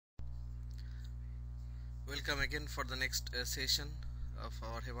Welcome again for the next session of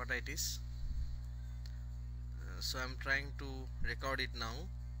our hepatitis. So I'm trying to record it now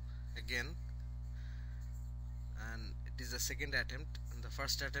again, and it is the second attempt. And the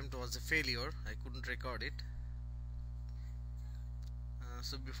first attempt was a failure. I couldn't record it.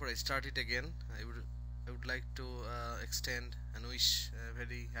 So before I start it again, I would like to extend and wish a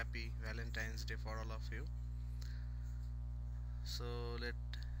very happy Valentine's Day for all of you. So let's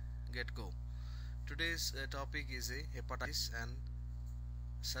get go. Today's topic is a hepatitis and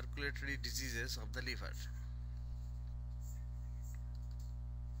circulatory diseases of the liver.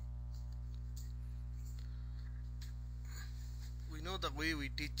 We know the way we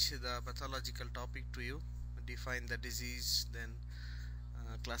teach the pathological topic to you: define the disease, then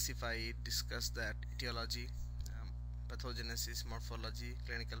classify it, discuss that etiology, pathogenesis, morphology,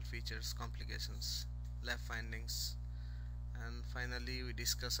 clinical features, complications, lab findings, and finally we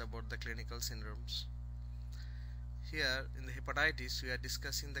discuss about the clinical syndromes. Here in the hepatitis we are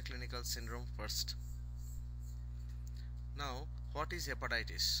discussing the clinical syndrome first. Now, what is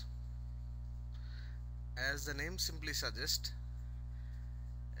hepatitis? As the name simply suggests,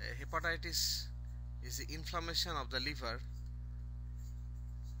 hepatitis is the inflammation of the liver,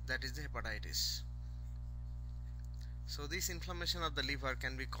 that is the hepatitis. So this inflammation of the liver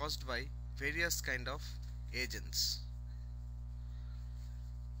can be caused by various kind of agents.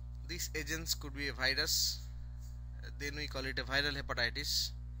 These agents could be a virus, then we call it a viral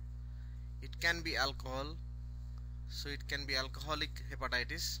hepatitis. It can be alcohol, so it can be alcoholic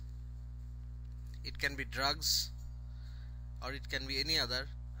hepatitis. It can be drugs, or it can be any other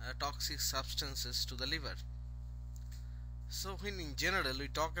toxic substances to the liver. So when in general we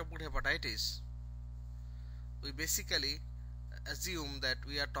talk about hepatitis, we basically assume that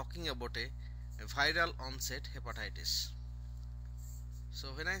we are talking about a viral onset hepatitis. So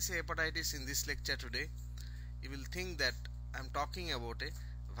when I say hepatitis in this lecture today, you will think that I am talking about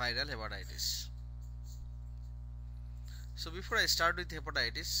a viral hepatitis. So before I start with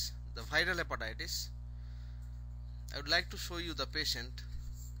hepatitis, the viral hepatitis, I would like to show you the patient,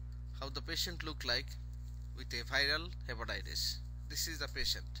 how the patient look like with a viral hepatitis. This is the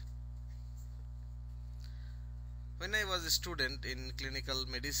patient. When I was a student in clinical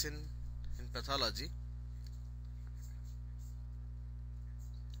medicine in pathology,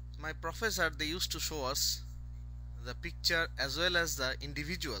 my professor, they used to show us the picture as well as the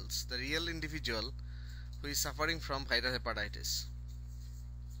individuals, the real individual who is suffering from viral hepatitis.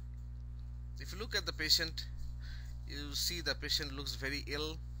 If you look at the patient, you see the patient looks very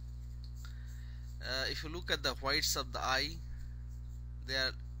ill. If you look at the whites of the eye, they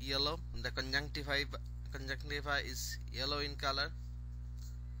are yellow. The conjunctiva is yellow in color.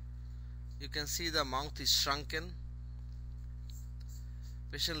 You can see the mouth is shrunken.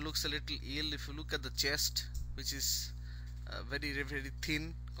 Patient looks a little ill. If you look at the chest, which is very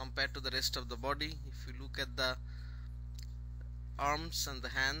thin compared to the rest of the body. If you look at the arms and the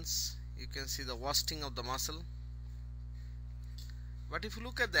hands, you can see the wasting of the muscle. But if you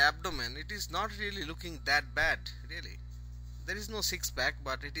look at the abdomen, it is not really looking that bad, really. There is no six-pack,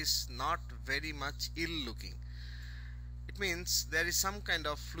 but it is not very much ill looking. It means there is some kind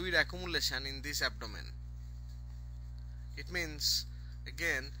of fluid accumulation in this abdomen. It means,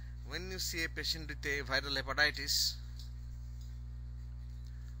 again, when you see a patient with a viral hepatitis,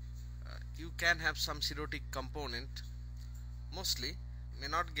 you can have some cirrhotic component. Mostly, may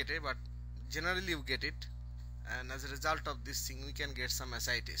not get it, but generally you get it, and as a result of this thing we can get some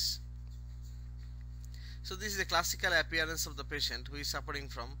ascites. So this is the classical appearance of the patient who is suffering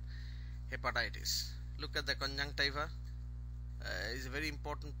from hepatitis. Look at the conjunctiva. Is a very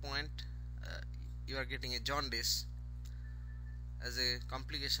important point. You are getting a jaundice as a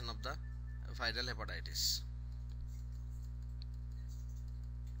complication of the viral hepatitis.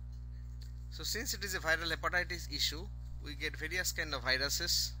 So since it is a viral hepatitis issue, we get various kind of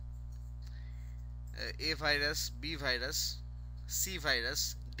viruses: A virus, B virus, C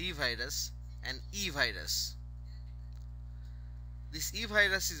virus, D virus, and E virus. This E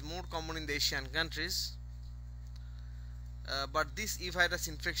virus is more common in the Asian countries, but this E virus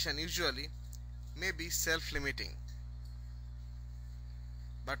infection usually may be self-limiting.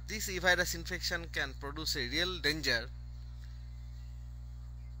 But this E virus infection can produce a real danger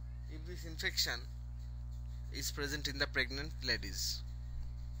if this infection is present in the pregnant ladies.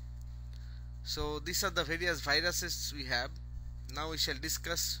 So these are the various viruses we have. Now we shall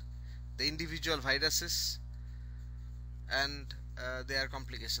discuss the individual viruses and their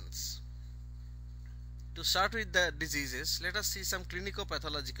complications. To start with the diseases, let us see some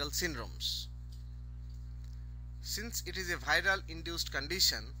clinico-pathological syndromes. Since it is a viral induced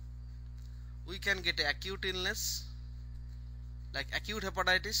condition, we can get acute illness like acute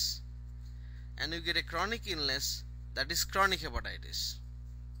hepatitis, and you get a chronic illness, that is chronic hepatitis,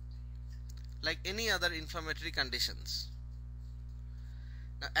 like any other inflammatory conditions.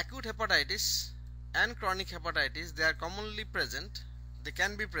 Now acute hepatitis and chronic hepatitis, they are commonly present, they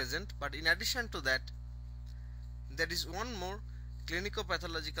can be present, but in addition to that, there is one more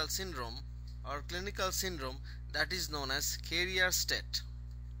clinico-pathological syndrome or clinical syndrome, that is known as carrier state.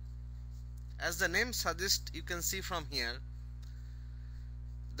 As the name suggests, you can see from here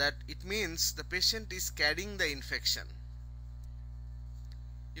that it means the patient is carrying the infection.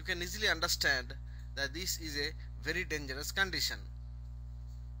 You can easily understand that this is a very dangerous condition.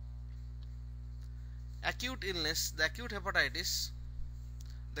 Acute illness, the acute hepatitis,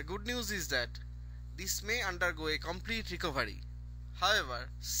 the good news is that this may undergo a complete recovery. However,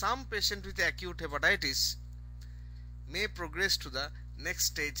 some patients with acute hepatitis may progress to the next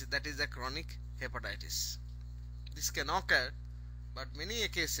stage, that is the chronic hepatitis. This can occur, but many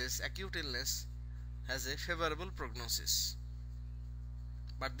cases acute illness has a favorable prognosis.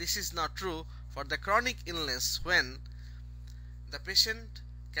 But this is not true for the chronic illness, when the patient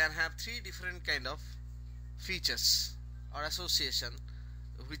can have three different kind of features or association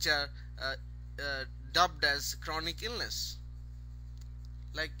which are dubbed as chronic illness.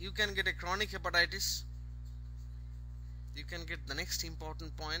 Like you can get a chronic hepatitis, you can get the next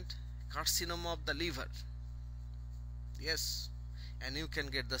important point, carcinoma of the liver, yes, and you can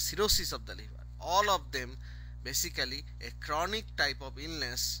get the cirrhosis of the liver. All of them basically a chronic type of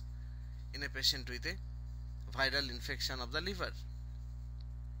illness in a patient with a viral infection of the liver.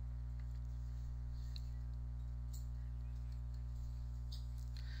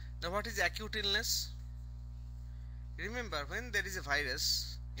 Now what is acute illness? Remember, when there is a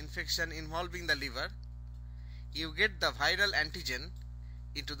virus infection involving the liver, you get the viral antigen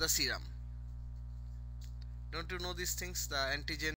into the serum. Don't you know these things? The antigen